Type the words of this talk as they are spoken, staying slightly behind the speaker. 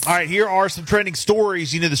All right, here are some trending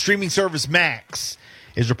stories. The streaming service Max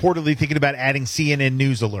is reportedly thinking about adding CNN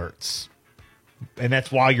news alerts. And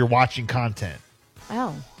that's while you're watching content.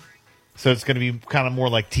 Oh. So it's going to be kind of more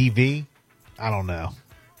like TV. I don't know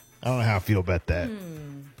how I feel about that.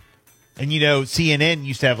 And CNN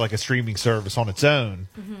used to have like a streaming service on its own,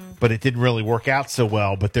 but it didn't really work out so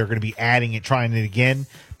well. But they're going to be trying it again,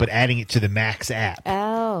 but adding it to the Max app.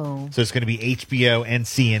 Oh. So it's going to be HBO and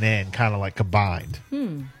CNN kind of like combined.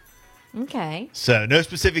 Okay. So no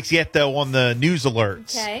specifics yet, though, on the news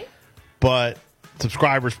alerts. Okay. But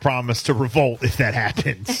subscribers promise to revolt if that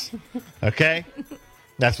happens. Okay?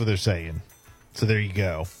 That's what they're saying. So there you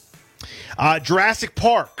go. Jurassic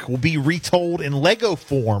Park will be retold in Lego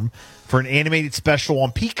form for an animated special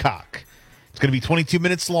on Peacock. It's going to be 22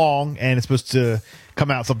 minutes long, and it's supposed to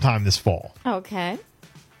come out sometime this fall. Okay.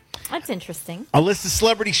 That's interesting. A list of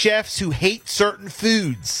celebrity chefs who hate certain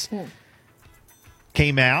foods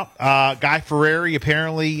came out. Guy Fieri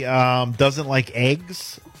apparently doesn't like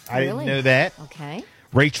eggs. I didn't know that. Okay.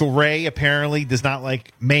 Rachel Ray apparently does not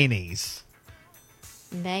like mayonnaise.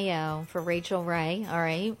 Mayo for Rachel Ray. All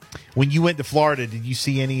right. When you went to Florida, did you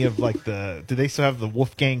see any of did they still have the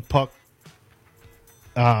Wolfgang Puck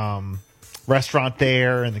restaurant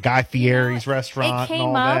there and the Guy Fieri's restaurant It came and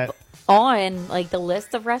all up that? on the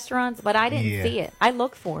list of restaurants, but I didn't see it. I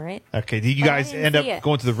looked for it. Okay. Did you guys end up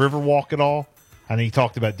going to the Riverwalk at all? I know you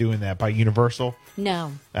talked about doing that by Universal.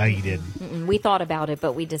 No. Oh, you didn't. We thought about it,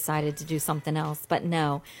 but we decided to do something else. But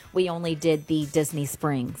no, we only did the Disney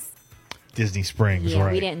Springs. Disney Springs, Yeah,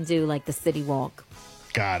 right. we didn't do the City Walk.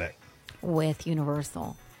 Got it. With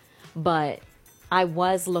Universal. But I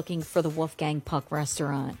was looking for the Wolfgang Puck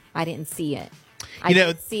restaurant. I didn't see it. I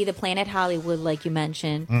did see the Planet Hollywood, like you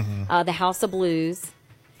mentioned. The House of Blues.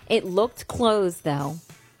 It looked closed, though.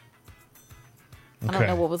 I don't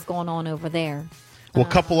know what was going on over there. Well, a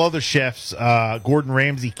couple other chefs, Gordon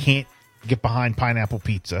Ramsay can't get behind pineapple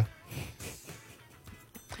pizza.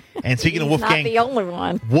 And speaking of Wolfgang, not the only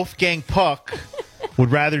one. Wolfgang Puck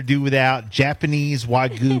would rather do without Japanese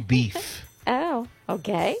Wagyu beef. Oh,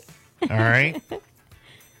 okay. All right.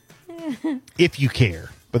 If you care.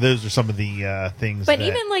 But those are some of the things. But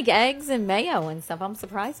even eggs and mayo and stuff, I'm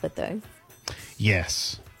surprised with those.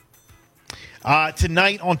 Yes.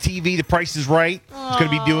 Tonight on TV, The Price is Right. It's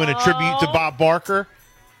going to be doing a tribute to Bob Barker.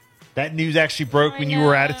 That news actually broke when you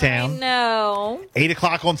were out of town. No. 8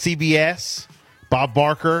 o'clock on CBS. Bob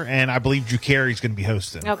Barker and I believe Drew Carey's going to be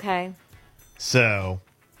hosting. Okay. So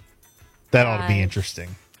that ought to be interesting.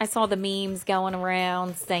 I saw the memes going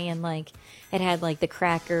around saying it had the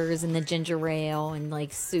crackers and the ginger ale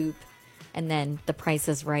and soup, and then The Price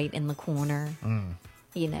is Right in the corner.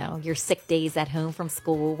 Your sick days at home from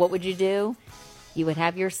school. What would you do? You would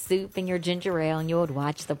have your soup and your ginger ale, and you would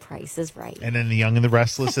watch The Price is Right. And then The Young and the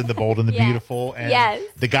Restless and The Bold and the Beautiful and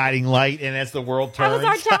The Guiding Light and As the World Turns.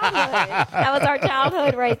 That was our childhood. That was our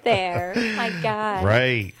childhood right there. My God.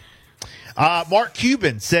 Right. Mark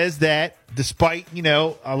Cuban says that despite,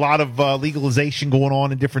 a lot of legalization going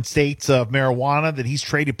on in different states of marijuana, that he's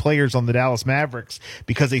traded players on the Dallas Mavericks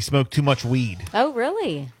because they smoke too much weed. Oh,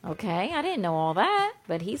 really? Okay. I didn't know all that,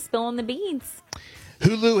 but he's spilling the beans.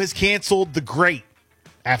 Hulu has canceled The Great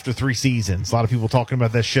after 3 seasons. A lot of people talking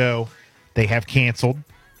about that show. They have canceled.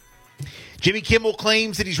 Jimmy Kimmel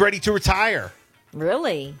claims that he's ready to retire.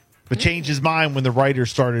 Really? But changed his mind when the writers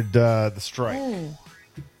started the strike.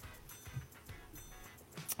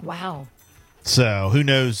 Wow. So who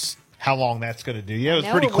knows how long that's going to do. Yeah, it was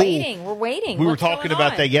pretty cool. We're waiting. We were talking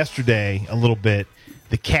about that yesterday a little bit.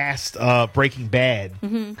 The cast of Breaking Bad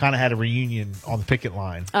kind of had a reunion on the picket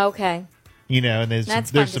line. Okay. And there's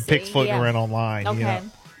some pics floating around online. Okay.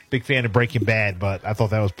 Big fan of Breaking Bad, but I thought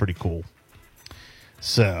that was pretty cool.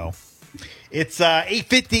 So it's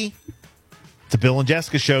 8:50. It's a Bill and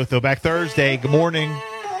Jessica show. Throwback Thursday. Good morning.